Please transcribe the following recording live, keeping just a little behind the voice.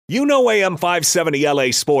You know AM 570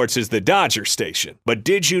 LA Sports is the Dodger station, but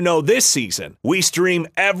did you know this season we stream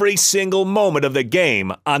every single moment of the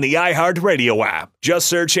game on the iHeartRadio app? Just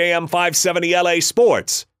search AM 570 LA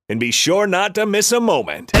Sports and be sure not to miss a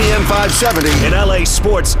moment. AM 570. An LA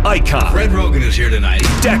sports icon. Fred Rogan is here tonight.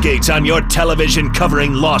 Decades on your television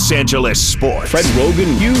covering Los Angeles sports. Fred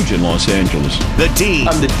Rogan, huge in Los Angeles. The Dean.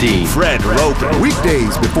 I'm the Dean. Fred Rogan.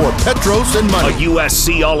 Weekdays before Petros and A Money.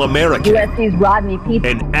 USC All-American. USC's Rodney Peete.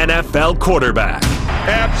 An NFL quarterback.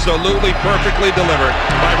 Absolutely perfectly delivered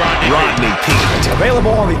by Rodney Peete.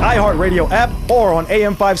 Available on the iHeartRadio app or on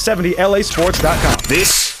AM570LAsports.com.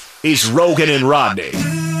 This is Rogan and Rodney.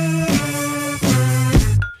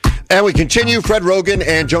 And we continue. Fred Rogan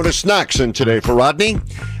and Jonas Knox in today for Rodney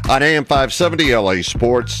on AM 570 LA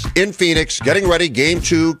Sports in Phoenix. Getting ready. Game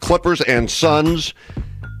 2, Clippers and Suns.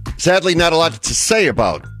 Sadly, not a lot to say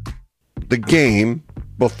about the game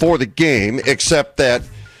before the game, except that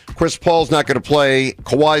Chris Paul's not going to play.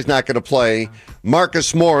 Kawhi's not going to play.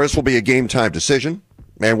 Marcus Morris will be a game-time decision,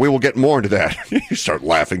 and we will get more into that. You start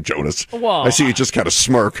laughing, Jonas. Well, I see you just kind of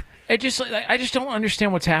smirk. I just don't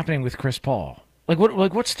understand what's happening with Chris Paul.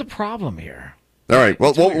 What's the problem here? All right.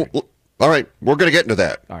 Well, all right. We're going to get into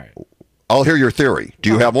that. All right. I'll hear your theory. Do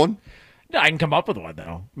you have one? No, I can come up with one,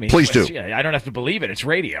 though. I mean, Please do. Yeah, I don't have to believe it. It's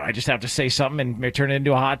radio. I just have to say something and turn it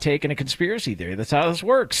into a hot take and a conspiracy theory. That's how this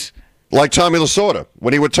works. Like Tommy Lasorda,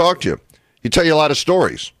 when he would talk to you, he'd tell you a lot of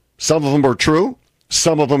stories. Some of them were true.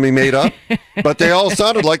 Some of them he made up. But they all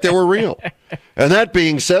sounded like they were real. And that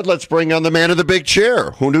being said, let's bring on the man in the big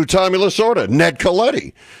chair who knew Tommy Lasorda, Ned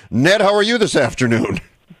Colletti. Ned, how are you this afternoon?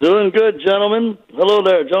 Doing good, gentlemen. Hello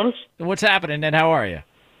there, Jonas. What's happening, Ned? How are you?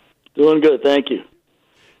 Doing good, thank you.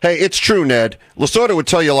 Hey, it's true, Ned. Lasorda would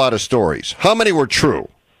tell you a lot of stories. How many were true?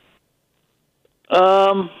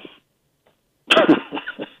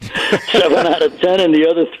 7 out of 10, and the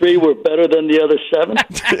other 3 were better than the other 7.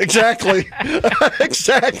 Exactly.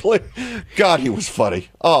 Exactly. God, he was funny.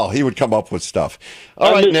 Oh, he would come up with stuff. All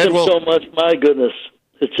I right, miss Ned. him so much. My goodness.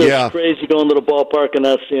 It's just crazy going to the ballpark and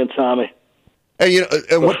not seeing Tommy. And, you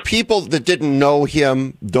know, what people that didn't know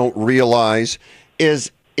him don't realize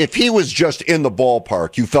is if he was just in the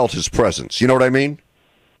ballpark, you felt his presence. You know what I mean?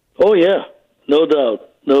 Oh, yeah. No doubt.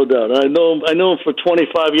 No doubt. I knew him for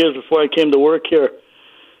 25 years before I came to work here.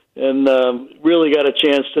 And really got a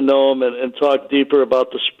chance to know him and talk deeper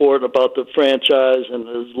about the sport, about the franchise, and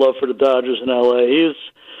his love for the Dodgers in L.A. He's,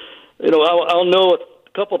 you know, I'll know a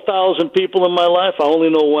couple thousand people in my life. I only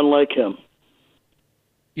know one like him.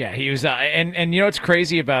 Yeah, he was, and you know what's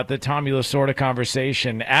crazy about the Tommy Lasorda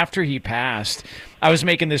conversation? After he passed, I was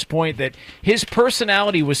making this point that his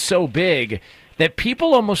personality was so big that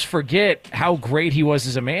people almost forget how great he was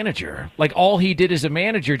as a manager. Like, all he did as a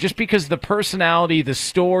manager, just because the personality, the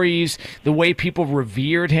stories, the way people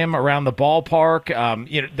revered him around the ballpark,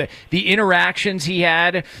 you know, the interactions he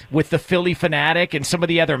had with the Philly Fanatic and some of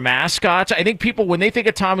the other mascots. I think people, when they think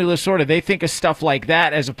of Tommy Lasorda, they think of stuff like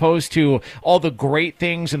that as opposed to all the great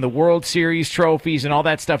things and the World Series trophies and all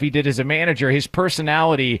that stuff he did as a manager. His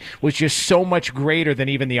personality was just so much greater than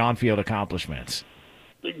even the on-field accomplishments.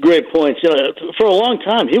 Great points. You know, for a long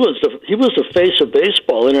time, he was the face of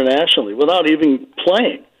baseball internationally without even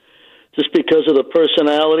playing, just because of the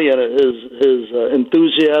personality and his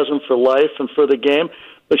enthusiasm for life and for the game.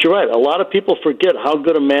 But you're right; a lot of people forget how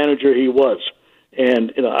good a manager he was.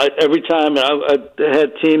 And you know, every time I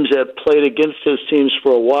had teams that played against his teams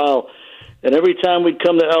for a while, and every time we'd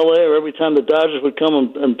come to L.A. or every time the Dodgers would come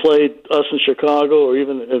and play us in Chicago, or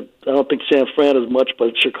even I don't think San Fran as much,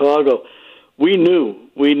 but Chicago. We knew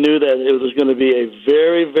that it was going to be a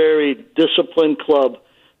very, very disciplined club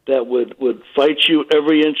that would fight you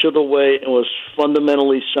every inch of the way and was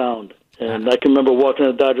fundamentally sound. And I can remember walking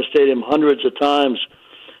to Dodger Stadium hundreds of times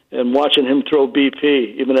and watching him throw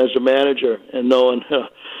BP, even as a manager, and knowing,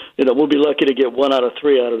 you know, we'll be lucky to get 1 out of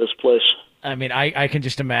 3 out of this place. I mean, I can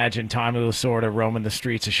just imagine Tommy Lasorda roaming the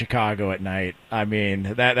streets of Chicago at night. I mean,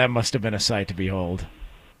 that must have been a sight to behold.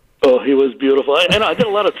 Oh, he was beautiful. I did a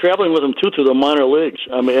lot of traveling with him, too, through the minor leagues.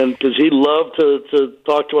 I mean, because he loved to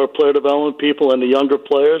talk to our player development people and the younger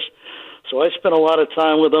players. So I spent a lot of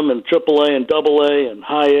time with him in AAA and AA and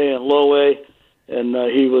High A and Low A. And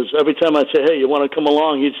he was, every time I'd say, hey, you want to come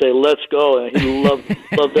along? He'd say, let's go. And he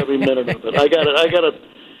loved every minute of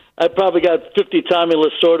it. I probably got 50 Tommy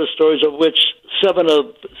Lasorda stories, of which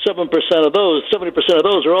 70% of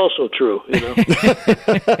those are also true. You know?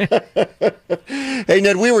 Hey,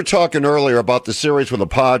 Ned, we were talking earlier about the series with the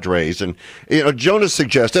Padres, and you know, Jonas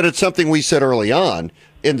suggested it's something we said early on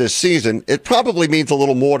in this season, it probably means a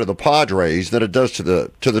little more to the Padres than it does to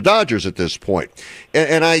the Dodgers at this point.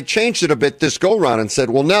 And I changed it a bit this go-round and said,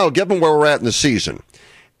 well, now, given where we're at in the season,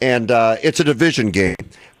 and it's a division game,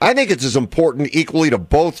 I think it's as important equally to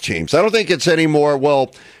both teams. I don't think it's any more,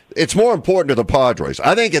 well, it's more important to the Padres.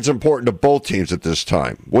 I think it's important to both teams at this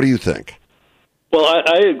time. What do you think? Well,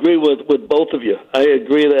 I agree with both of you. I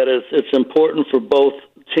agree that it's important for both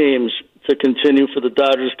teams to continue, for the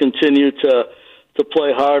Dodgers continue to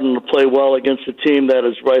play hard and to play well against a team that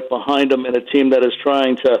is right behind them and a team that is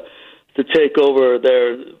trying to take over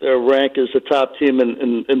their rank as the top team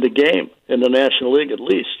in the game, in the National League at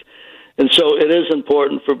least. And so it is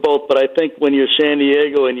important for both, but I think when you're San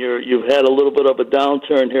Diego and you've had a little bit of a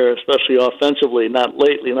downturn here, especially offensively, not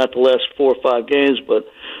lately, not the last 4 or 5 games, but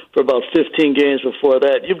for about 15 games before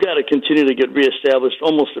that, you've got to continue to get reestablished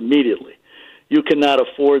almost immediately. You cannot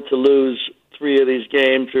afford to lose 3 of these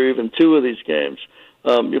games or even 2 of these games.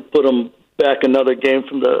 You put them back another game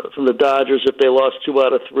from the Dodgers if they lost 2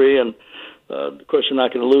 out of 3, and of course you're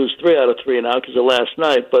not going to lose 3 out of 3 now because of last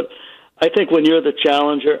night. But I think when you're the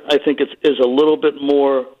challenger, I think it is a little bit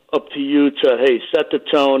more up to you to, hey, set the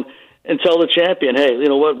tone and tell the champion, hey, you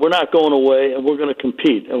know what, we're not going away and we're going to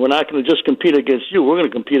compete. And we're not going to just compete against you. We're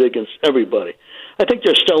going to compete against everybody. I think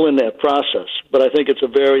they're still in that process, but I think it's a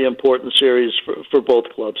very important series for both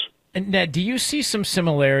clubs. And Ned, do you see some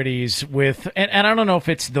similarities with, and I don't know if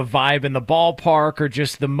it's the vibe in the ballpark or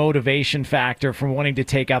just the motivation factor from wanting to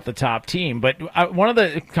take out the top team, but one of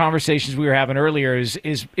the conversations we were having earlier is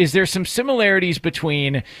there some similarities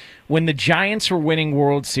between when the Giants were winning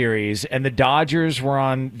World Series and the Dodgers were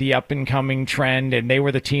on the up-and-coming trend and they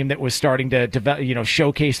were the team that was starting to develop,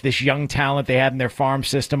 showcase this young talent they had in their farm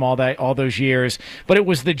system all those years, but it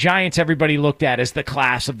was the Giants everybody looked at as the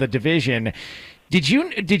class of the division. Did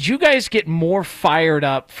you guys get more fired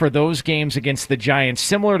up for those games against the Giants,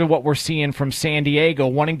 similar to what we're seeing from San Diego,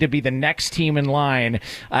 wanting to be the next team in line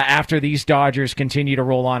after these Dodgers continue to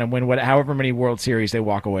roll on and win however many World Series they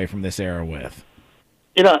walk away from this era with?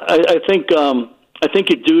 I think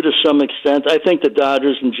you do to some extent. I think the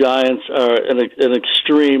Dodgers and Giants are an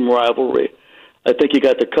extreme rivalry. I think you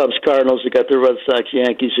got the Cubs, Cardinals, you got the Red Sox,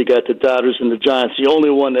 Yankees, you got the Dodgers and the Giants. The only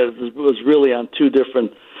one that was really on 2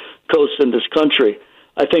 different coasts in this country.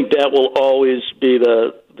 I think that will always be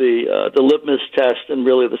the litmus test and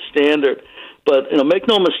really the standard. But make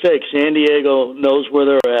no mistake, San Diego knows where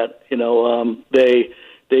they're at.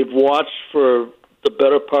 They've watched for the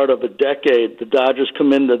better part of a decade the Dodgers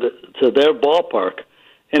come into their ballpark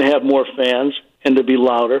and have more fans and to be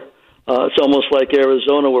louder. It's almost like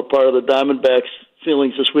Arizona, where part of the Diamondbacks'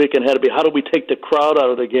 feelings this weekend had to be, how do we take the crowd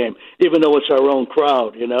out of the game, even though it's our own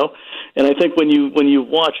crowd, And I think when you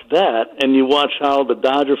watch that and you watch how the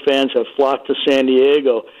Dodger fans have flocked to San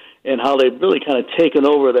Diego and how they've really kind of taken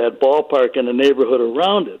over that ballpark and the neighborhood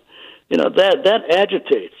around it, that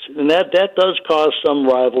agitates, and that does cause some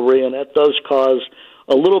rivalry, and that does cause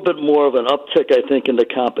a little bit more of an uptick, I think, in the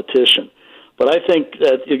competition. But I think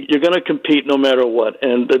that you're going to compete no matter what,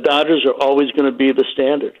 and the Dodgers are always going to be the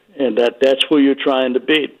standard, and that's who you're trying to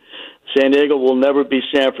beat. San Diego will never be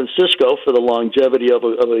San Francisco for the longevity of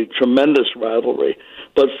a tremendous rivalry,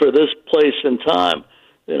 but for this place and time,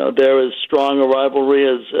 they're as strong a rivalry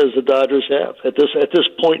as the Dodgers have at this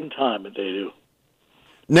point in time, that they do.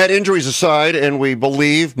 Net injuries aside, and we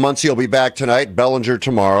believe Muncy will be back tonight, Bellinger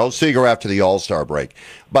tomorrow, Seager after the All-Star break.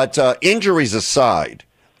 But injuries aside,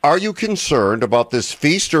 are you concerned about this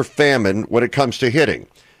feast or famine when it comes to hitting?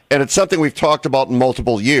 And it's something we've talked about in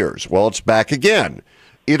multiple years. Well, it's back again.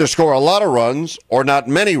 Either score a lot of runs or not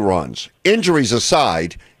many runs. Injuries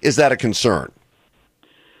aside, is that a concern?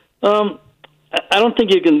 I don't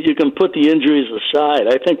think you can put the injuries aside.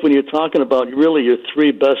 I think when you're talking about really your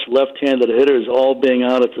 3 best left-handed hitters all being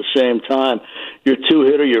out at the same time, your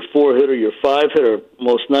 2-hitter, your 4-hitter, your 5-hitter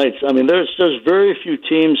most nights. I mean, there's very few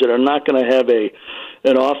teams that are not going to have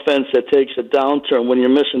an offense that takes a downturn when you're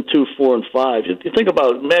missing 2, 4, and 5. You think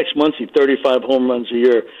about Max Muncy, 35 home runs a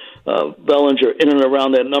year. Bellinger in and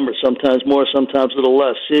around that number, sometimes more, sometimes a little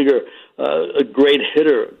less. Seager, a great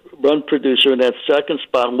hitter, run producer in that second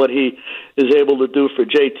spot, and what he is able to do for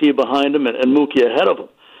JT behind him and Mookie ahead of him.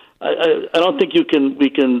 I don't think we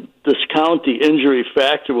can discount the injury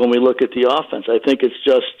factor when we look at the offense. I think it's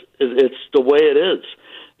the way it is.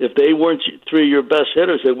 If they weren't 3 of your best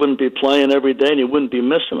hitters, they wouldn't be playing every day and you wouldn't be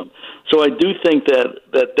missing them. So I do think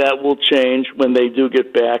that will change when they do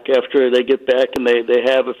get back, after they get back and they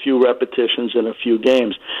have a few repetitions in a few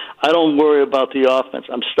games. I don't worry about the offense.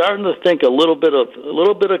 I'm starting to think a little bit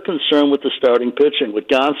of concern with the starting pitching, with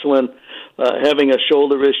Gonsolin having a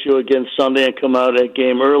shoulder issue against Sunday and come out of that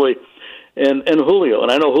game early. and Julio.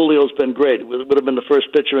 And I know Julio's been great. Would have been the first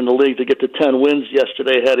pitcher in the league to get to 10 wins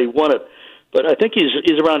yesterday had he won it. But I think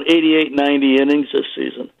he's around 88, 90 innings this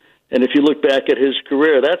season. And if you look back at his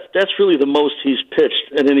career, that's really the most he's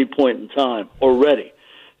pitched at any point in time already.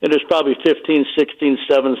 And there's probably 15, 16,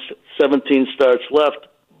 17 starts left,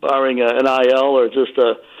 barring an IL or just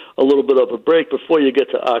a little bit of a break before you get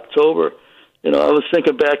to October. I was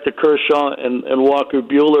thinking back to Kershaw and Walker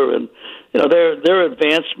Buehler, and their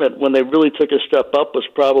advancement when they really took a step up was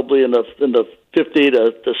probably in the 50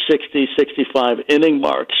 to 60, 65 inning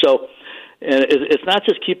mark. So, and it's not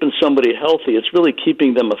just keeping somebody healthy; it's really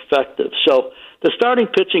keeping them effective. So, the starting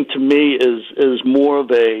pitching to me is more of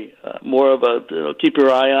a keep your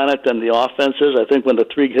eye on it than the offenses. I think when the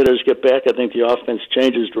three hitters get back, I think the offense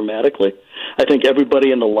changes dramatically. I think everybody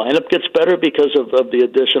in the lineup gets better because of the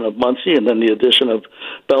addition of Muncy and then the addition of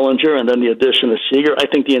Bellinger and then the addition of Seager. I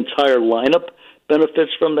think the entire lineup benefits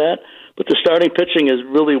from that. But the starting pitching is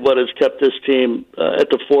really what has kept this team at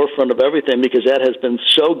the forefront of everything because that has been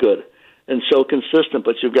so good and so consistent.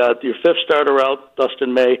 But you've got your fifth starter out,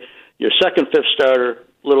 Dustin May, your second, fifth starter,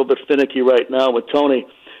 a little bit finicky right now with Tony,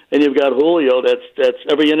 and you've got Julio. That's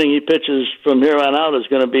every inning he pitches from here on out is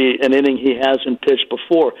going to be an inning he hasn't pitched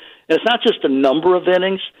before. And it's not just the number of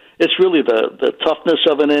innings; it's really the toughness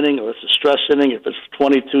of an inning, or it's a stress inning. If it's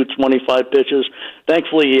 22, 25 pitches,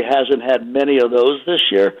 thankfully he hasn't had many of those this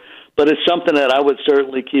year. But it's something that I would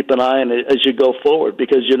certainly keep an eye on as you go forward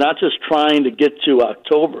because you're not just trying to get to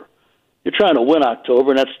October; you're trying to win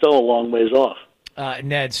October, and that's still a long ways off.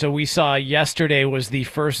 Ned, so we saw yesterday was the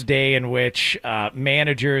first day in which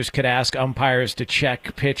managers could ask umpires to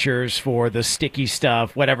check pitchers for the sticky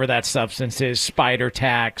stuff, whatever that substance is, spider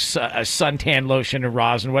tax, suntan lotion, and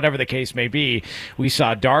rosin, whatever the case may be. We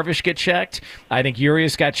saw Darvish get checked. I think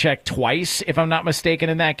Urias got checked twice, if I'm not mistaken,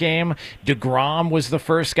 in that game. DeGrom was the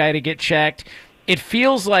first guy to get checked. It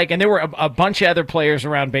feels like, and there were a bunch of other players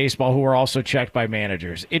around baseball who were also checked by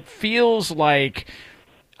managers. It feels like,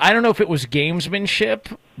 I don't know if it was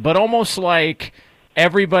gamesmanship, but almost like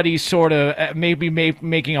everybody's sort of maybe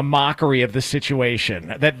making a mockery of the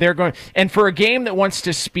situation. That they're going, and for a game that wants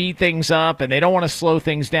to speed things up and they don't want to slow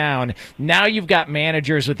things down, now you've got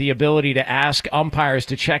managers with the ability to ask umpires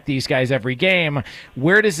to check these guys every game.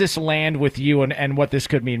 Where does this land with you and what this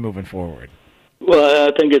could mean moving forward? Well,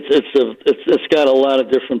 I think it's got a lot of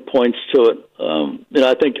different points to it.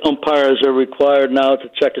 I think umpires are required now to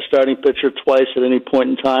check a starting pitcher twice at any point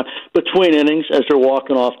in time between innings as they're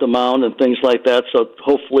walking off the mound and things like that. So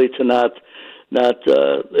hopefully to not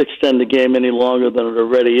extend the game any longer than it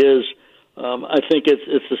already is. I think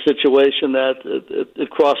it's a situation that it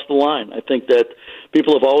crossed the line. I think that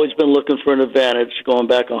people have always been looking for an advantage, going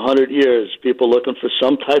back 100 years. People looking for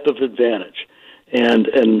some type of advantage.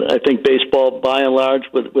 And I think baseball, by and large,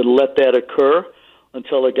 would let that occur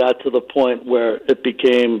until it got to the point where it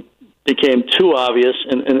became too obvious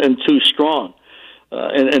and too strong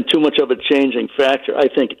and too much of a changing factor. I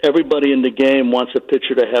think everybody in the game wants a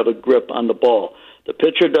pitcher to have a grip on the ball. The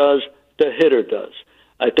pitcher does, the hitter does.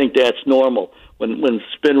 I think that's normal. When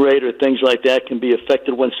spin rate or things like that can be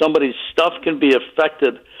affected, when somebody's stuff can be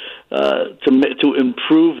affected to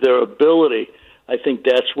improve their ability, I think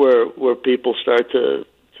that's where people start to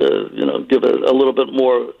give it a little bit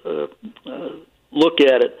more look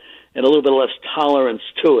at it and a little bit less tolerance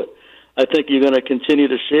to it. I think you're going to continue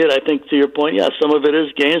to see it. I think, to your point, yeah, some of it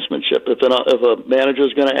is gamesmanship. If a manager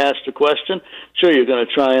is going to ask the question, sure, you're going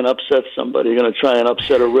to try and upset somebody. You're going to try and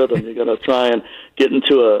upset a rhythm. You're going to try and get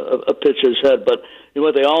into a pitcher's head. But you know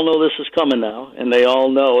what? They all know this is coming now, and they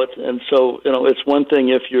all know it. And so, it's one thing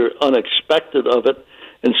if you're unexpected of it,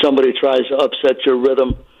 and somebody tries to upset your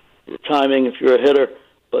rhythm, your timing, if you're a hitter.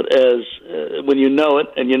 But when you know it,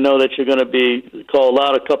 and you know that you're going to be called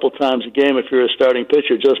out a couple times a game if you're a starting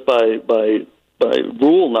pitcher, just by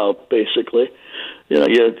rule now, basically, you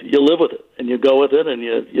live with it and you go with it and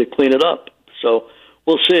you clean it up. So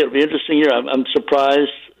we'll see. It'll be an interesting year. I'm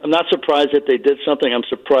surprised. I'm not surprised that they did something. I'm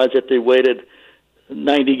surprised that they waited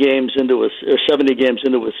 90 games or 70 games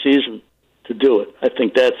into a season to do it. I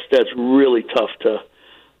think that's really tough to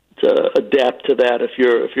adapt to that if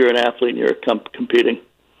you're an athlete and you're competing.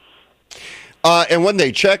 And when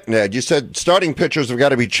they check, Ned, you said starting pitchers have got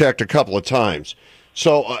to be checked a couple of times.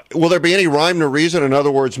 So will there be any rhyme to reason? In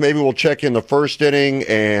other words, maybe we'll check in the first inning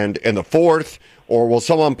and in the fourth, or will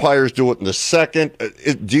some umpires do it in the second?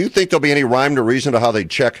 Do you think there'll be any rhyme to reason to how they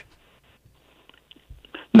check?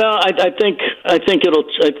 No, I think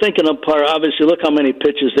an umpire, obviously, look how many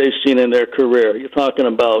pitches they've seen in their career. You're talking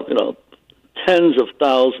about tens of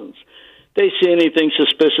thousands. They see anything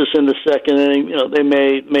suspicious in the second inning, they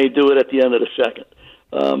may do it at the end of the second.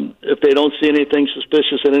 If they don't see anything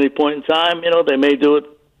suspicious at any point in time, they may do it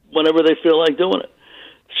whenever they feel like doing it.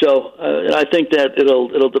 So I think that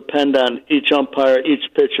it'll depend on each umpire, each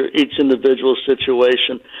pitcher, each individual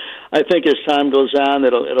situation. I think as time goes on,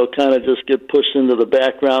 it'll kind of just get pushed into the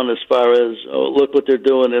background as far as look what they're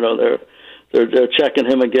doing. They're checking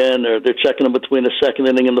him again, or they're checking him between the second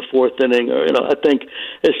inning and the fourth inning. Or I think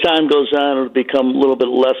as time goes on, it'll become a little bit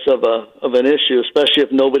less of an issue, especially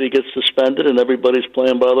if nobody gets suspended and everybody's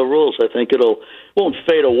playing by the rules. I think won't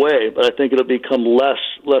fade away, but I think it'll become less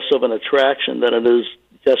of an attraction than it is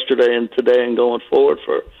yesterday and today and going forward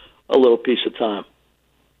for a little piece of time.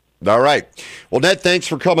 All right. Well, Ned, thanks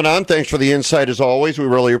for coming on. Thanks for the insight as always. We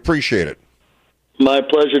really appreciate it. My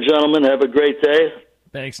pleasure, gentlemen. Have a great day.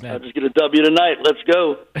 Thanks, Ned. I'll just get a W tonight. Let's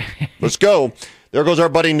go. Let's go. There goes our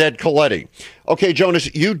buddy Ned Colletti. Okay,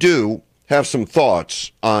 Jonas, you do have some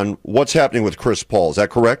thoughts on what's happening with Chris Paul. Is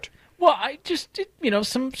that correct? Well, I just did,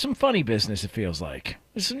 some funny business, it feels like.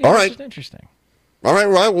 All right. It's interesting. All right,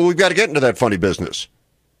 well, we've got to get into that funny business.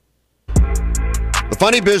 The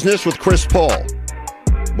funny business with Chris Paul.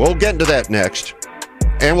 We'll get into that next.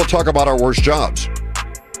 And we'll talk about our worst jobs.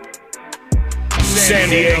 San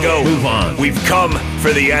Diego, Move on. we've come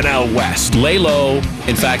for the NL West. Lay low.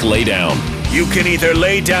 In fact, lay down. You can either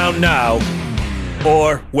lay down now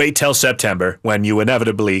or wait till September when you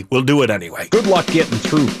inevitably will do it anyway. Good luck getting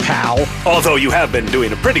through, pal. Although you have been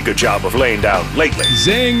doing a pretty good job of laying down lately.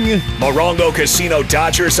 Zing. Morongo Casino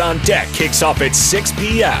Dodgers on Deck kicks off at 6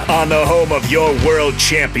 p.m. on the home of your world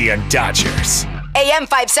champion Dodgers. AM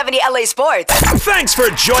 570 LA Sports. Thanks for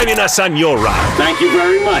joining us on your ride. Thank you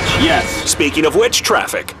very much. Yes. Speaking of which,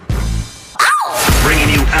 traffic. Bringing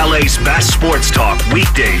you LA's best sports talk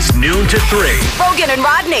weekdays noon to 3. Rogan and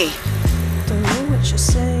Rodney. Don't know what you're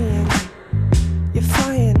saying. You're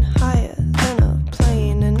flying higher than a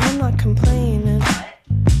plane, and I'm not complaining.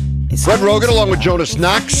 Fred Rogan along with Jonas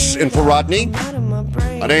Knox in for Rodney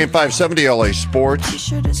on AM 570 LA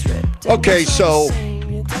Sports. Okay, so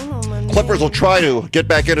Clippers will try to get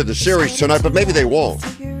back into the series tonight, but maybe they won't.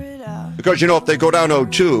 Because, if they go down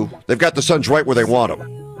 0-2, they've got the Suns right where they want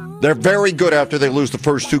them. They're very good after they lose the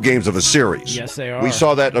first two games of a series. Yes, they are. We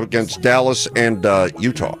saw that against Dallas and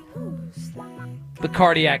Utah. The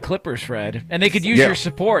cardiac Clippers, Fred. And they could use your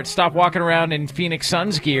support. Stop walking around in Phoenix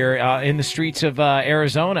Suns gear in the streets of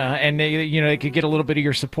Arizona, and they could get a little bit of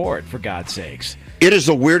your support, for God's sakes. It is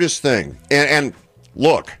the weirdest thing. And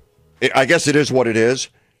look, I guess it is what it is.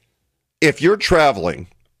 If you're traveling,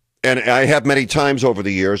 and I have many times over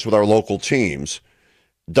the years with our local teams,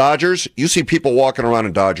 Dodgers, you see people walking around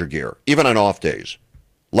in Dodger gear, even on off days.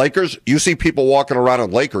 Lakers, you see people walking around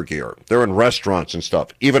in Laker gear. They're in restaurants and stuff,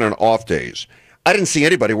 even on off days. I didn't see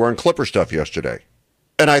anybody wearing Clipper stuff yesterday.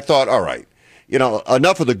 And I thought, all right,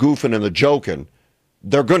 enough of the goofing and the joking.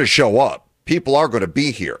 They're going to show up. People are going to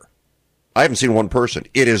be here. I haven't seen one person.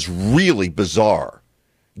 It is really bizarre,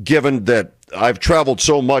 given that I've traveled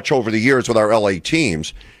so much over the years with our LA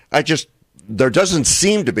teams. There doesn't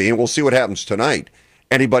seem to be, and we'll see what happens tonight,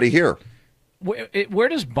 anybody here. Where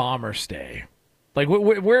does Bomber stay? Like,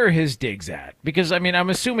 where are his digs at? Because, I'm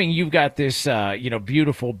assuming you've got this,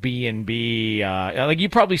 beautiful B&B. Like, you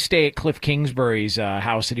probably stay at Cliff Kingsbury's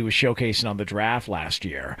house that he was showcasing on the draft last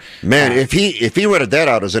year. Man, if he rented that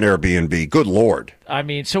out as an Airbnb, good Lord.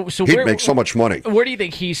 So he'd make so much money. Where do you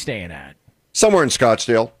think he's staying at? Somewhere in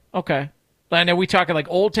Scottsdale. Okay. And are we talking like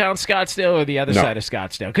Old Town Scottsdale or the other side of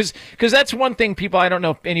Scottsdale? Because that's one thing people, I don't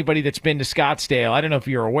know if anybody that's been to Scottsdale, I don't know if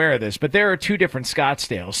you're aware of this, but there are two different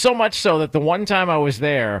Scottsdales. So much so that the one time I was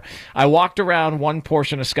there, I walked around one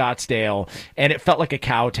portion of Scottsdale and it felt like a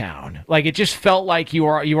cow town. Like it just felt like you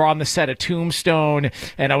were on the set of Tombstone,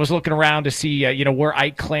 and I was looking around to see where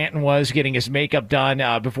Ike Clanton was getting his makeup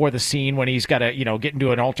done before the scene when he's got to get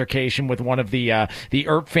into an altercation with one of the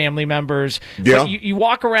Earp family members. Yeah. But you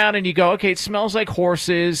walk around and you go, okay, it smells like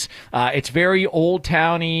horses. It's very old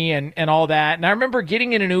towny and all that. And I remember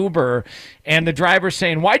getting in an Uber and the driver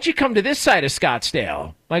saying, "Why'd you come to this side of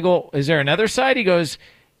Scottsdale?" I go, "Is there another side?" He goes,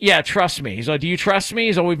 "Yeah, trust me." He's like, "Do you trust me?"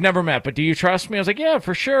 He's like, "We've never met, but do you trust me?" I was like, "Yeah,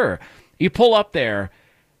 for sure." You pull up there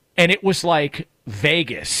and it was like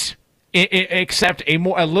Vegas. Except a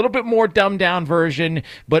little bit more dumbed down version,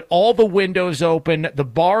 but all the windows open, the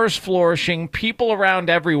bars flourishing, people around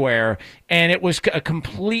everywhere, and it was a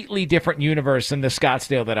completely different universe than the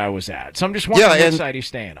Scottsdale that I was at. So I'm just wondering what side he's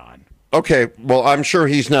staying on. Okay, well, I'm sure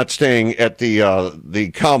he's not staying at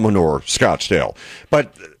the Commodore Scottsdale,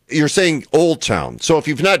 but you're saying Old Town. So if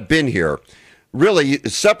you've not been here, really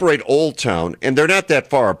separate Old Town, and they're not that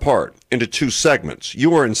far apart, into two segments. You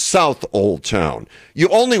were in South Old Town. You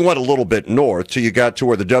only went a little bit north till you got to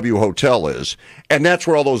where the W Hotel is, and that's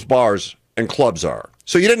where all those bars and clubs are.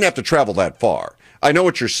 So you didn't have to travel that far. I know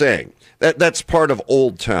what you're saying. That's part of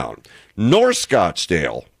Old Town. North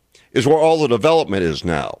Scottsdale is where all the development is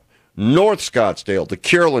now. North Scottsdale, the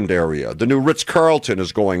Kierland area, the new Ritz-Carlton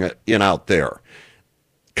is going in out there.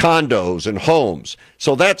 Condos and homes.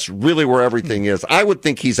 So that's really where everything is. I would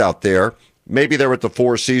think he's out there. Maybe they're at the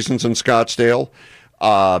Four Seasons in Scottsdale.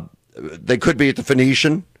 They could be at the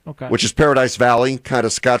Phoenician, which is Paradise Valley, kind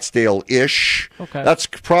of Scottsdale-ish. Okay. That's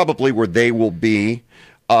probably where they will be.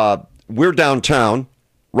 We're downtown,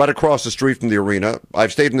 right across the street from the arena.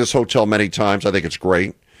 I've stayed in this hotel many times. I think it's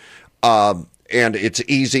great. And it's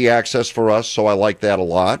easy access for us, so I like that a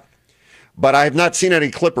lot. But I have not seen any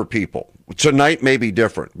Clipper people. Tonight may be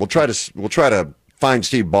different. We'll try to find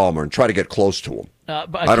Steve Ballmer and try to get close to him. I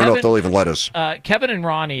don't know if they'll even let us. Kevin and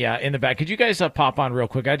Ronnie in the back, could you guys pop on real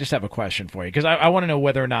quick? I just have a question for you because I want to know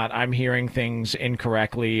whether or not I'm hearing things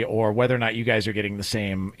incorrectly or whether or not you guys are getting the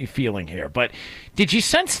same feeling here. But did you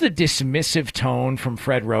sense the dismissive tone from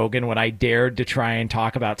Fred Rogan when I dared to try and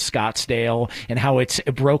talk about Scottsdale and how it's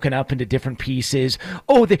broken up into different pieces?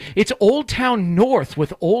 Oh, it's Old Town North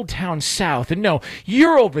with Old Town South. And no,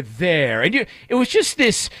 you're over there. And it was just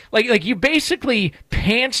this, like you basically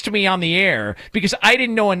pantsed me on the air because I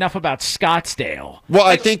didn't know enough about Scottsdale. Well,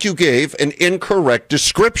 I think you gave an incorrect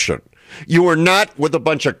description. You were not with a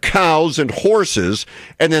bunch of cows and horses,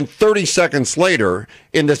 and then 30 seconds later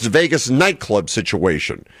in this Vegas nightclub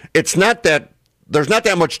situation. It's not that there's not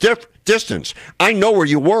that much distance. I know where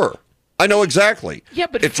you were. I know exactly. Yeah,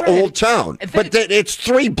 but it's Fred, Old Town. But it's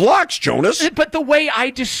 3 blocks, Jonas. But the way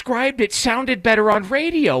I described it sounded better on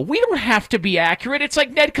radio. We don't have to be accurate. It's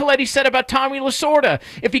like Ned Colletti said about Tommy Lasorda.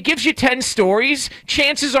 If he gives you 10 stories,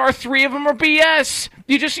 chances are 3 of them are BS.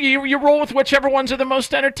 You roll with whichever ones are the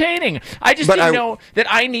most entertaining. I just didn't know that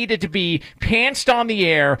I needed to be pantsed on the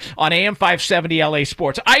air on AM 570 LA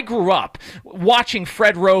Sports. I grew up watching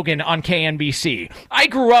Fred Rogan on KNBC. I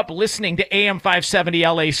grew up listening to AM 570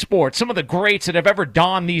 LA Sports, some of the greats that have ever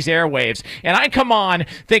donned these airwaves. And I come on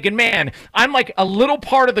thinking, man, I'm like a little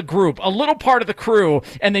part of the group, a little part of the crew,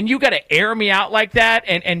 and then you got to air me out like that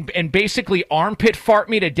and basically armpit fart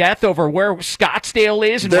me to death over where Scottsdale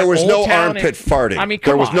is. And there was no Town armpit farting. I mean,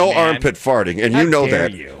 there was no man. armpit farting, and How you know dare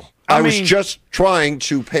that. You? I was just trying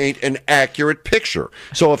to paint an accurate picture.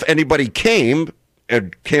 So if anybody came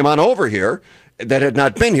on over here that had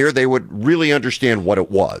not been here, they would really understand what it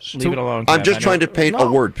was. Leave it alone. I'm just trying to paint a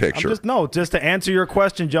word picture. Just to answer your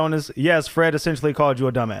question, Jonas. Yes, Fred essentially called you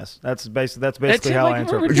a dumbass. That's basically how I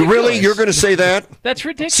interpret it. Really, you're going to say that? That's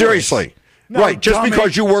ridiculous. Seriously. No, right, just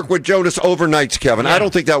because you work with Jonas overnights, Kevin. Yeah. I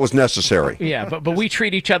don't think that was necessary. Yeah, but we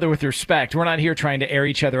treat each other with respect. We're not here trying to air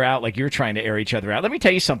each other out like you're trying to air each other out. Let me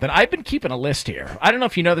tell you something. I've been keeping a list here. I don't know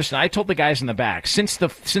if you know this, and I told the guys in the back. Since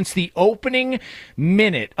the opening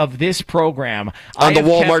minute of this program. On the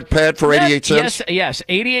Walmart pad for 88 cents? Yes,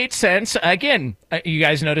 88 cents. Again, you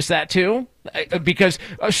guys notice that too? Because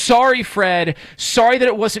sorry, Fred. Sorry that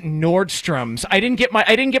it wasn't Nordstrom's. I didn't get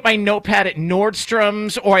my notepad at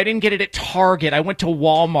Nordstrom's, or I didn't get it at Target. I went to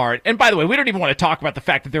Walmart. And by the way, we don't even want to talk about the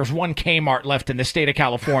fact that there's one Kmart left in the state of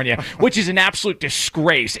California, which is an absolute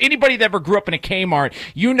disgrace. Anybody that ever grew up in a Kmart,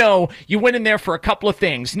 you know, you went in there for a couple of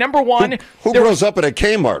things. Number one, who grows up in a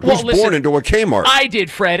Kmart? Who's born into a Kmart? I did,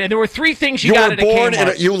 Fred, and there were 3 things you got at a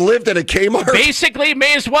Kmart. You lived at a Kmart? Basically,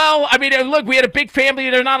 may as well. I mean, look, we had a big family.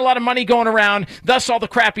 There's not a lot of money going around, thus all the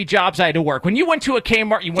crappy jobs I had to work. When you went to a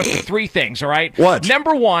Kmart, you went for 3 things, all right? What?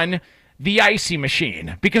 Number 1, the icy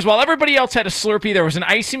machine. Because while everybody else had a Slurpee, there was an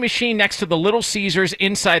icy machine next to the Little Caesars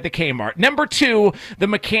inside the Kmart. Number 2, the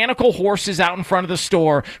mechanical horses out in front of the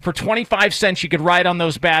store. For 25 cents, you could ride on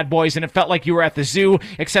those bad boys, and it felt like you were at the zoo,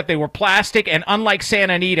 except they were plastic, and unlike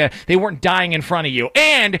Santa Anita, they weren't dying in front of you.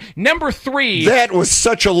 And number 3... That was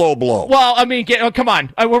such a low blow. Well, I mean, come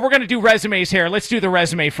on. We're going to do resumes here. Let's do the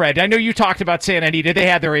resume, Fred. I know you talked about Santa Anita. They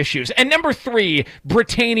had their issues. And number 3,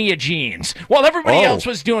 Britannia jeans. While everybody else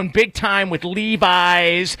was doing big time with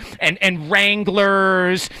Levi's and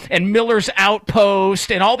Wranglers and Miller's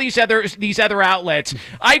Outpost and all these other outlets,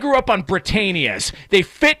 I grew up on Britannias. They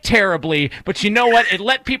fit terribly, but you know what? It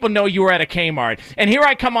let people know you were at a Kmart. And here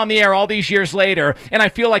I come on the air all these years later, and I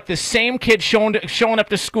feel like the same kid showing up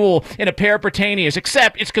to school in a pair of Britannias,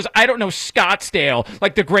 except it's because I don't know Scottsdale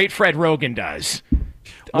like the great Fred Rogan does.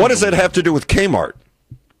 What does that have to do with Kmart?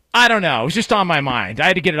 I don't know. It was just on my mind. I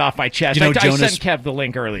had to get it off my chest. You know, I Jonas, sent Kev the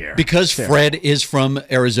link earlier. Because Fred is from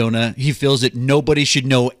Arizona, he feels that nobody should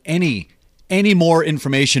know any any more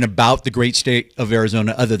information about the great state of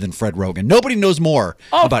Arizona other than Fred Rogan. Nobody knows more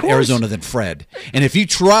about Arizona than Fred. And if you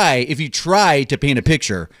try to paint a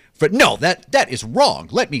picture, Fred, no, that is wrong.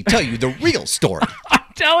 Let me tell you the real story.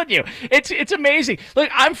 Telling you, it's amazing. Look,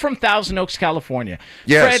 I'm from Thousand Oaks, California.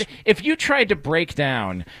 Yes. Fred, if you tried to break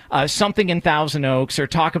down something in Thousand Oaks or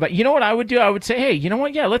talk about, you know what I would do? I would say, hey, you know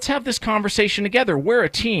what? Yeah, let's have this conversation together. We're a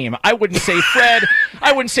team. I wouldn't say,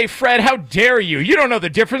 Fred, how dare you? You don't know the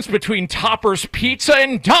difference between Topper's Pizza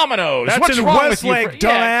and Domino's. That's What's in wrong Westlake, with you?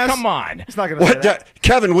 Yeah, dumbass. come on. It's not going to say that.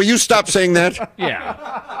 Kevin, will you stop saying that?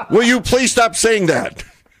 Yeah. Will you please stop saying that?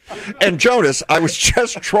 And Jonas, I was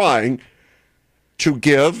just trying to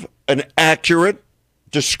give an accurate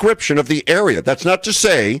description of the area. That's not to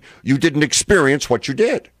say you didn't experience what you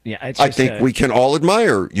did. Yeah, I think we can all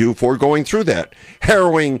admire you for going through that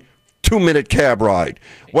harrowing 2-minute cab ride.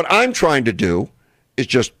 What I'm trying to do is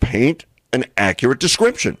just paint an accurate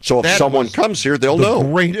description. So if someone comes here, they'll know.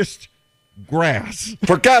 Greatest grass.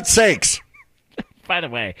 For God's sakes. By the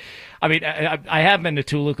way, I mean, I have been to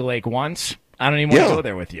Toluca Lake once. I don't even want to go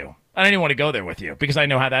there with you. I don't even want to go there with you because I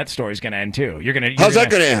know how that story's going to end too. How's that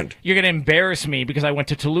going to end? You're going to embarrass me because I went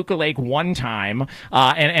to Toluca Lake one time,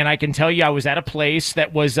 and I can tell you I was at a place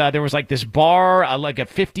that was there was like this bar, like a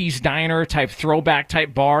 50s diner type throwback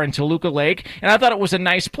type bar in Toluca Lake, and I thought it was a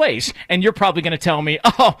nice place. And you're probably going to tell me,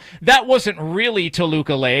 oh, that wasn't really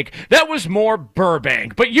Toluca Lake, that was more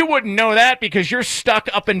Burbank. But you wouldn't know that because you're stuck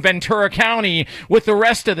up in Ventura County with the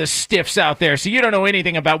rest of the stiffs out there, so you don't know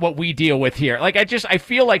anything about what we deal with here. Like I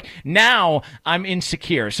feel like now I'm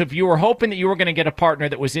insecure. So if you were hoping that you were going to get a partner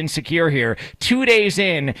that was insecure here, 2 days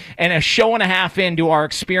in and a show and a half into our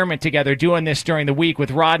experiment together doing this during the week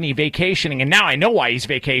with Rodney vacationing, and now I know why he's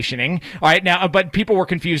vacationing. All right, now, but people were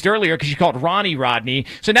confused earlier because you called Ronnie Rodney.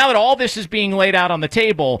 So now that all this is being laid out on the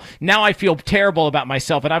table, now I feel terrible about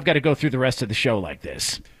myself, and I've got to go through the rest of the show like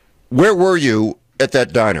this. Where were you at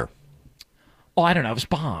that diner? Oh, I don't know. I was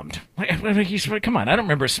bombed. Come on. I don't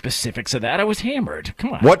remember specifics of that. I was hammered.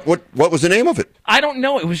 Come on. What was the name of it? I don't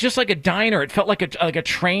know. It was just like a diner. It felt like a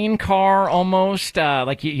train car almost.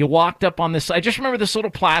 Like you walked up on this. I just remember this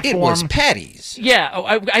little platform. It was Patty's.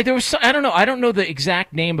 Yeah. There was. I don't know. I don't know the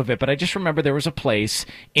exact name of it, but I just remember there was a place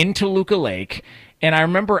in Toluca Lake, and I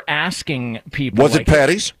remember asking people. Was it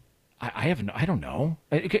Patty's? I don't know. I don't know.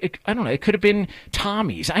 It could have been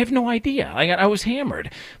Tommy's. I have no idea. I was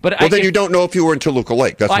hammered. But then you don't know if you were in Toluca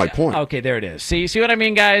Lake. That's my point. Okay, there it is. See what I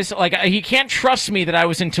mean, guys? Like he can't trust me that I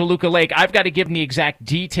was in Toluca Lake. I've got to give him the exact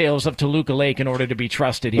details of Toluca Lake in order to be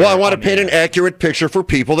trusted here. Well, I want to paint an accurate picture for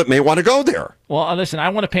people that may want to go there. Well, listen, I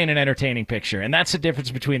want to paint an entertaining picture, and that's the difference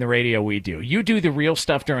between the radio we do. You do the real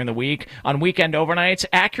stuff during the week. On weekend overnights,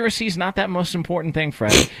 accuracy is not that most important thing,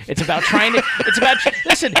 Fred. It's about trying to.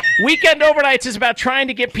 Listen. Weekend overnights is about trying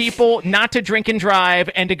to get people not to drink and drive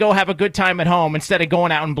and to go have a good time at home instead of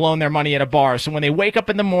going out and blowing their money at a bar. So when they wake up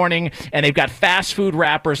in the morning and they've got fast food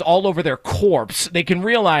wrappers all over their corpse, they can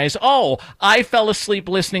realize, oh, I fell asleep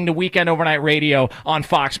listening to Weekend Overnight Radio on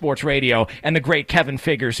Fox Sports Radio and the great Kevin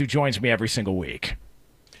Figures who joins me every single week.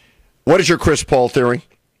 What is your Chris Paul theory?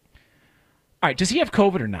 All right, does he have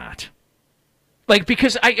COVID or not? Like,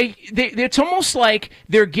 because it's almost like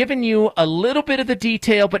they're giving you a little bit of the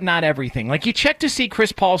detail, but not everything. Like, you check to see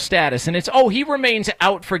Chris Paul's status, and it's, oh, he remains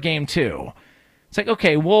out for Game 2. It's like,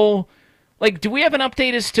 okay, well, like, do we have an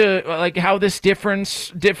update as to, like, how this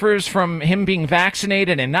differs from him being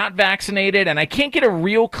vaccinated and not vaccinated? And I can't get a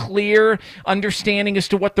real clear understanding as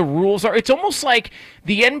to what the rules are. It's almost like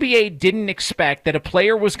the NBA didn't expect that a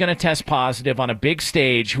player was going to test positive on a big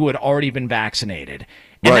stage who had already been vaccinated.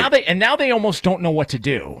 And right. now they almost don't know what to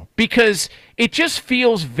do because it just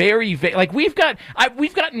feels very like we've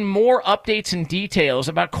gotten more updates and details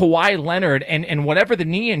about Kawhi Leonard and whatever the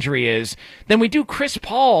knee injury is than we do Chris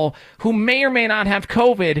Paul, who may or may not have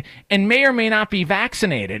COVID and may or may not be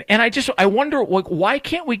vaccinated. And I wonder, like, why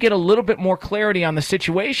can't we get a little bit more clarity on the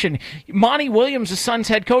situation? Monty Williams, the Suns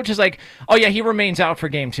head coach, is like, oh yeah, he remains out for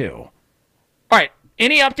Game 2. All right.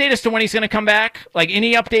 Any update as to when he's going to come back? Like,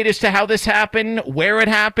 any update as to how this happened, where it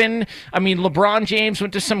happened? I mean, LeBron James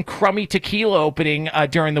went to some crummy tequila opening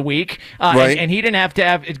during the week, right. and he didn't have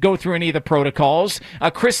to go through any of the protocols.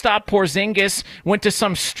 Kristaps Porzingis went to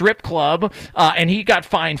some strip club, and he got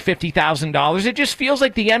fined $50,000. It just feels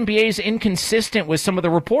like the NBA is inconsistent with some of the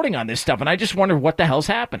reporting on this stuff, and I just wonder what the hell's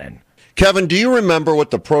happening. Kevin, do you remember what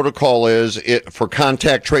the protocol is for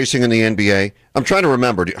contact tracing in the NBA? I'm trying to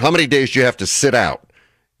remember. How many days do you have to sit out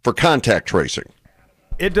for contact tracing?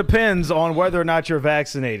 It depends on whether or not you're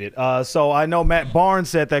vaccinated. So I know Matt Barnes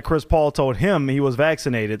said that Chris Paul told him he was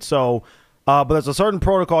vaccinated. So But there's a certain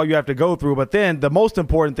protocol you have to go through. But then the most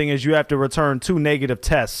important thing is you have to return 2 negative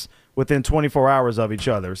tests within 24 hours of each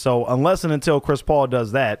other. So unless and until Chris Paul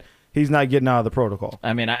does that, he's not getting out of the protocol.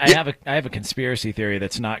 I mean, I have a conspiracy theory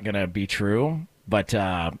that's not going to be true. But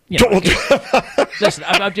listen,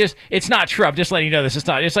 it's not true. I'm just letting you know this.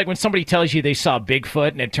 It's like when somebody tells you they saw Bigfoot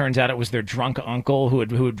and it turns out it was their drunk uncle who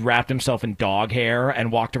had wrapped himself in dog hair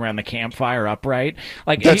and walked around the campfire upright.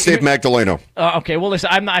 Like that's Dave Magdaleno. Okay, well, listen,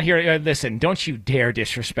 I'm not here. Listen, don't you dare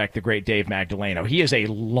disrespect the great Dave Magdaleno. He is a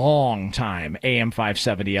long-time AM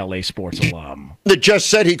 570 LA Sports alum. That just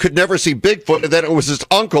said he could never see Bigfoot and that it was his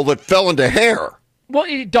uncle that fell into hair.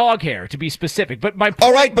 Well, dog hair, to be specific. But my point,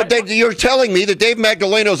 all right, but you're telling me that Dave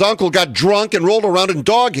Magdaleno's uncle got drunk and rolled around in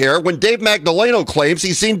dog hair when Dave Magdaleno claims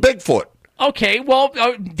he's seen Bigfoot. Okay, well,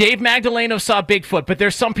 Dave Magdaleno saw Bigfoot, but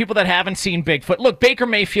there's some people that haven't seen Bigfoot. Look, Baker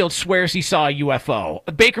Mayfield swears he saw a UFO.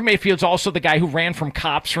 Baker Mayfield's also the guy who ran from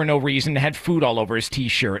cops for no reason and had food all over his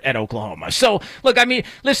T-shirt at Oklahoma. So, look, I mean,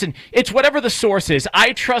 listen, it's whatever the source is.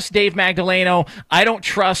 I trust Dave Magdaleno. I don't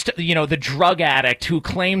trust, the drug addict who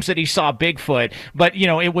claims that he saw Bigfoot, but,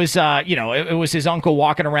 it was his uncle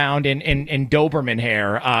walking around in Doberman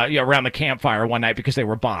hair around the campfire one night because they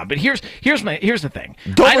were bombed. But here's the thing.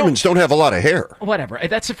 Dobermans don't have a lot of hair. Whatever.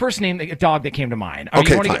 That's the first name, dog that came to mind.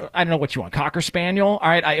 Okay, fine. I don't know what you want. Cocker Spaniel? All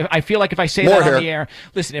right. I feel like if I say that on the air,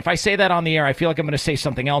 listen, if I say that on the air, I feel like I'm going to say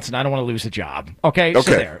something else and I don't want to lose the job. Okay? Okay.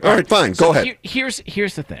 So there. All right, fine. Go ahead. Here's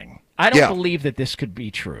the thing. I don't believe that this could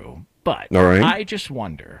be true, but I just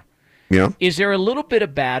wonder, is there a little bit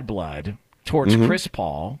of bad blood towards Chris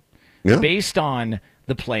Paul based on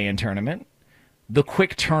the play-in tournament, the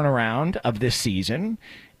quick turnaround of this season,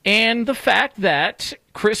 and the fact that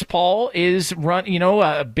Chris Paul is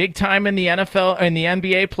big time in the NFL and the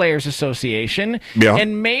NBA Players Association,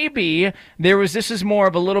 and maybe this is more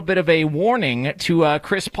of a little bit of a warning to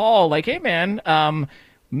Chris Paul, like, hey man,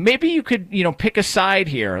 maybe you could pick a side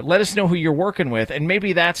here. Let us know who you're working with, and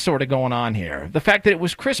maybe that's sort of going on here. The fact that it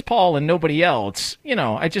was Chris Paul and nobody else,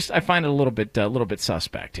 I find it a little bit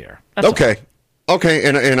suspect here. That's okay, all. Okay,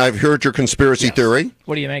 and I've heard your conspiracy theory.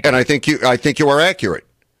 What do you make? And I think you are accurate.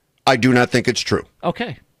 I do not think it's true.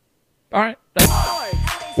 Okay. All right.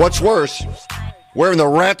 What's worse, wearing the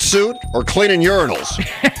rat suit or cleaning urinals?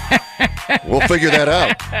 We'll figure that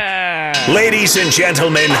out. Ladies and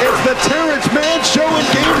gentlemen, it's the Terrence Mann Show in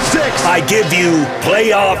Game 6. I give you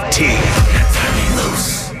playoff T.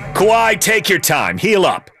 Kawhi, take your time. Heal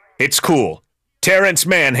up. It's cool. Terrence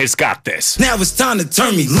Mann has got this. Now it's time to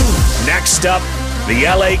turn me loose. Next up, the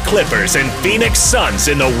LA Clippers and Phoenix Suns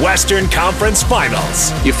in the Western Conference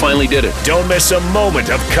Finals. You finally did it. Don't miss a moment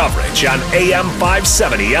of coverage on AM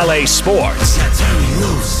 570 LA Sports.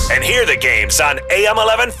 And hear the games on AM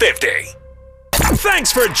 1150.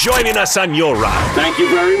 Thanks for joining us on your ride. Thank you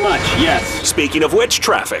very much, yes. Speaking of which,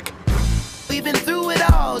 traffic. We've been through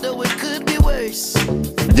it all, though it could be worse.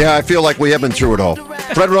 Yeah, I feel like we have been through it all.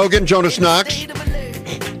 Fred Rogan, Jonas Knox.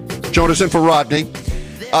 Jonas in for Rodney.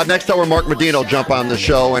 Next hour, Mark Medina will jump on the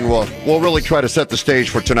show, and we'll really try to set the stage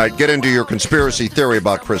for tonight. Get into your conspiracy theory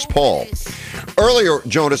about Chris Paul. Earlier,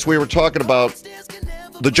 Jonas, we were talking about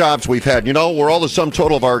the jobs we've had. We're all the sum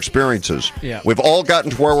total of our experiences. Yeah. We've all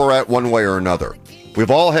gotten to where we're at one way or another.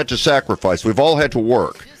 We've all had to sacrifice. We've all had to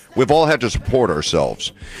work. We've all had to support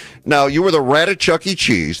ourselves. Now, you were the rat at Chuck E.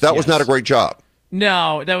 Cheese. That was not a great job.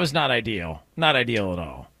 No, that was not ideal. Not ideal at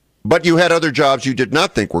all. But you had other jobs you did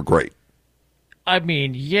not think were great. I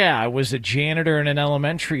mean, yeah, I was a janitor in an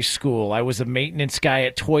elementary school. I was a maintenance guy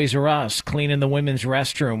at Toys R Us, cleaning the women's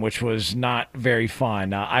restroom, which was not very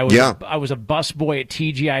fun. I was a busboy at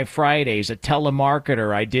TGI Fridays, a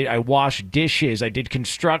telemarketer. I washed dishes. I did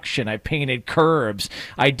construction. I painted curbs.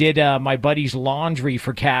 I did my buddy's laundry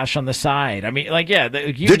for cash on the side. I mean,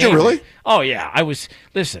 did you really? Oh yeah, I was.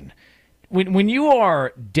 Listen. When you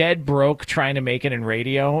are dead broke trying to make it in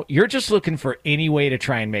radio, you're just looking for any way to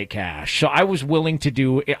try and make cash. So I was willing to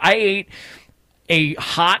do – I ate a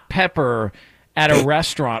hot pepper at a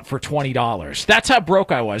restaurant for $20. That's how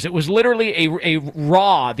broke I was. It was literally a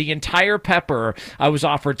raw, the entire pepper. I was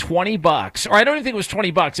offered $20, or I don't even think it was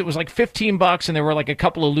 $20. It was like $15, and there were like a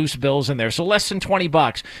couple of loose bills in there, so less than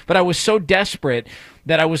 $20. But I was so desperate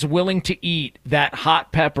that I was willing to eat that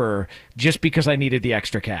hot pepper just because I needed the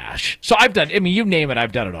extra cash. So I've done. I mean, you name it,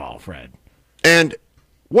 I've done it all, Fred. And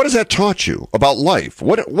what has that taught you about life?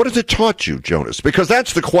 What has it taught you, Jonas? Because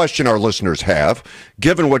that's the question our listeners have.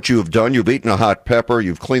 Given what you have done, you've eaten a hot pepper,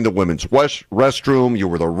 you've cleaned the women's restroom, you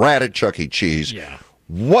were the rat at Chuck E. Cheese. Yeah.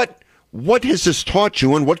 What has this taught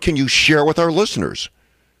you, and what can you share with our listeners?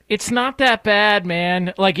 It's not that bad,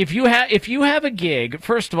 man. Like if you have a gig,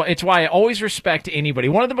 first of all, it's why I always respect anybody.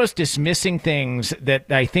 One of the most dismissing things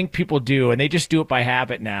that I think people do, and they just do it by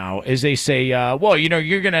habit now, is they say, "Well,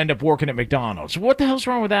 you're going to end up working at McDonald's." What the hell's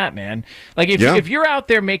wrong with that, man? Like if you're out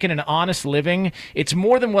there making an honest living, it's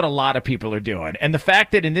more than what a lot of people are doing. And the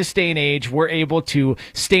fact that in this day and age we're able to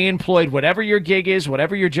stay employed, whatever your gig is,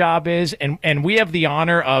 whatever your job is, and we have the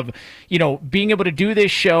honor of being able to do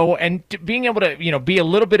this show and being able to be a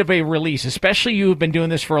little bit of a release, especially you who've been doing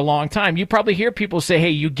this for a long time. You probably hear people say, hey,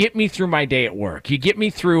 you get me through my day at work. You get me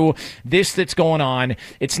through this that's going on.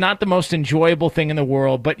 It's not the most enjoyable thing in the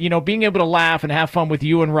world, but, being able to laugh and have fun with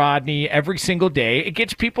you and Rodney every single day, it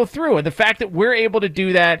gets people through. And the fact that we're able to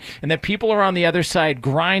do that and that people are on the other side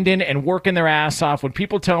grinding and working their ass off, when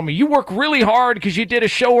people tell me, you work really hard because you did a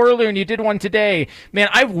show earlier and you did one today. Man,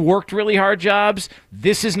 I've worked really hard jobs.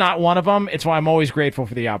 This is not one of them. It's why I'm always grateful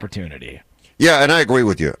for the opportunity. Yeah, and I agree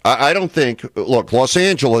with you. I don't think, look, Los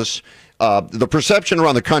Angeles, the perception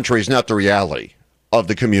around the country is not the reality of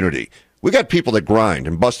the community. We got people that grind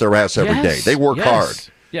and bust their ass every day. They work hard.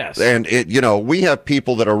 Yes. And, we have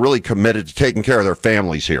people that are really committed to taking care of their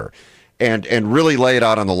families here and really lay it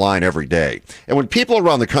out on the line every day. And when people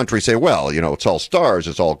around the country say, well, it's all stars,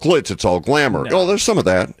 it's all glitz, it's all glamour. No. Oh, there's some of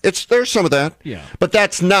that. There's some of that. Yeah. But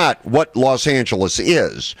that's not what Los Angeles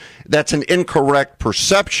is. That's an incorrect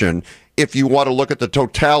perception if you want to look at the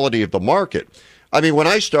totality of the market. I mean, when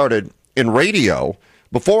I started in radio,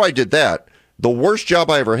 before I did that, the worst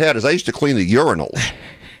job I ever had is I used to clean the urinals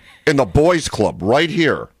in the boys club right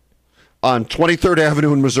here on 23rd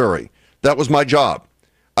Avenue in Missouri. That was my job.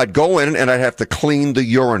 I'd go in and I'd have to clean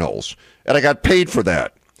the urinals, and I got paid for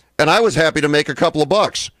that. And I was happy to make a couple of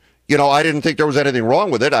bucks. I didn't think there was anything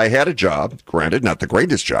wrong with it. I had a job, granted, not the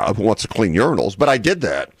greatest job. Who wants to clean urinals? But I did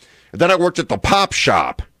that. And then I worked at the pop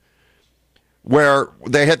shop, where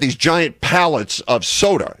they had these giant pallets of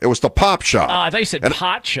soda. It was the pop shop. I thought you said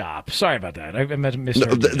pot shop. Sorry about that. I missed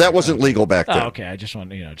that wasn't legal back then. Oh, okay. I just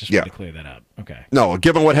wanted to clear that up. Okay. No,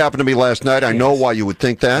 given what happened to me last night, I know why you would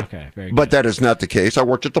think that. Okay, very good. But that is not the case. I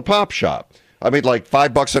worked at the pop shop. I made like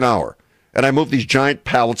 $5 an hour, and I moved these giant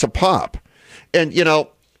pallets of pop. And,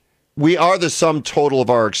 we are the sum total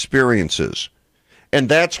of our experiences. And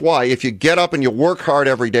that's why if you get up and you work hard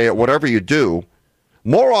every day at whatever you do,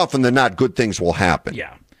 more often than not, good things will happen.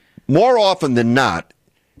 Yeah. More often than not,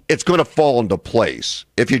 it's going to fall into place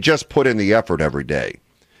if you just put in the effort every day.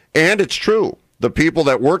 And it's true. The people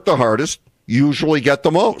that work the hardest usually get the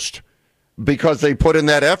most because they put in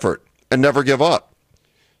that effort and never give up.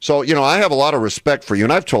 So, I have a lot of respect for you,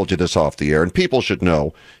 and I've told you this off the air, and people should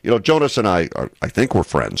know, Jonas and I think we're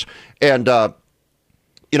friends. And,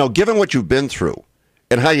 given what you've been through,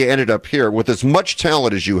 and how you ended up here with as much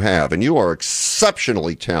talent as you have, and you are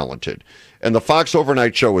exceptionally talented. And the Fox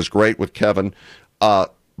Overnight Show is great with Kevin.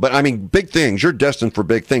 But, I mean, big things. You're destined for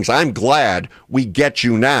big things. I'm glad we get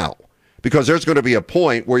you now, because there's going to be a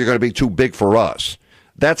point where you're going to be too big for us.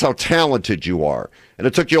 That's how talented you are. And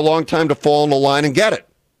it took you a long time to fall in the line and get it.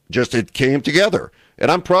 Just it came together. And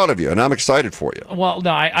I'm proud of you, and I'm excited for you. Well, no,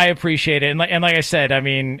 I appreciate it. And like I said, I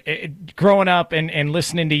mean, growing up and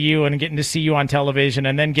listening to you and getting to see you on television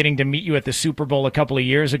and then getting to meet you at the Super Bowl a couple of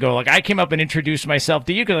years ago, like I came up and introduced myself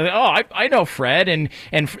to you because, I know Fred,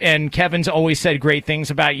 and Kevin's always said great things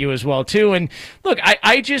about you as well, too. And look,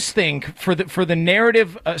 I just think for the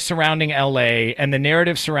narrative surrounding L.A. and the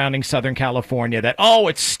narrative surrounding Southern California that,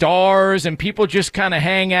 it's stars and people just kind of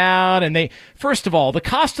hang out and first of all, the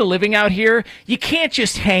cost of living out here, you can't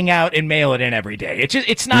just hang out and mail it in every day.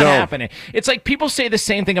 It's not happening. It's like people say the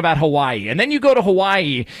same thing about Hawaii, and then you go to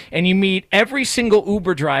Hawaii and you meet every single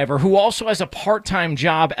Uber driver who also has a part-time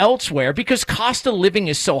job elsewhere because cost of living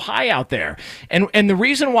is so high out there. And the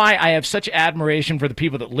reason why I have such admiration for the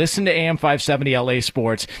people that listen to AM 570 LA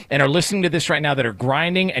Sports and are listening to this right now that are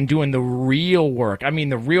grinding and doing the real work. I mean,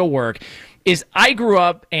 the real work is I grew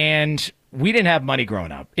up and we didn't have money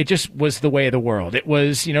growing up. It just was the way of the world. It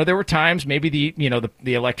was, there were times maybe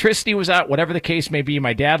the electricity was out, whatever the case may be.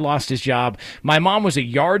 My dad lost his job. My mom was a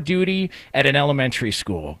yard duty at an elementary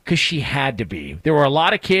school because she had to be. There were a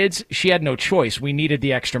lot of kids. She had no choice. We needed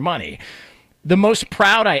the extra money. The most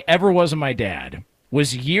proud I ever was of my dad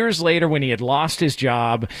was years later when he had lost his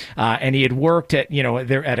job and he had worked at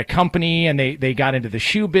a company and they got into the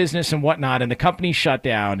shoe business and whatnot, and the company shut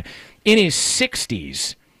down. In his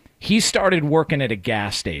 60s, he started working at a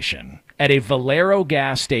gas station, at a Valero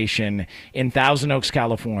gas station in Thousand Oaks,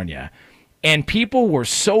 California. And people were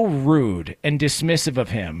so rude and dismissive of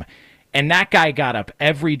him. And that guy got up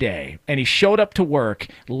every day, and he showed up to work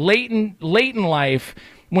late in life,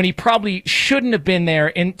 when he probably shouldn't have been there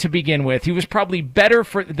to begin with. He was probably better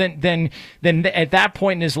than at that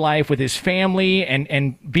point in his life with his family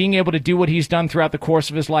and being able to do what he's done throughout the course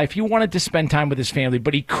of his life. He wanted to spend time with his family,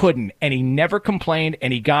 but he couldn't, and he never complained,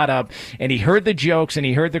 and he got up, and he heard the jokes, and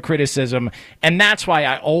he heard the criticism, and that's why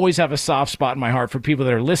I always have a soft spot in my heart for people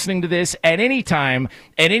that are listening to this at any time,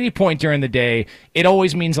 at any point during the day. It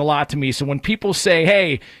always means a lot to me. So when people say,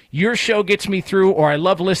 hey, your show gets me through, or I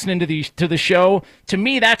love listening to the show, to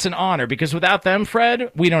me, that's an honor, because without them,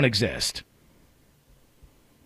 Fred, we don't exist.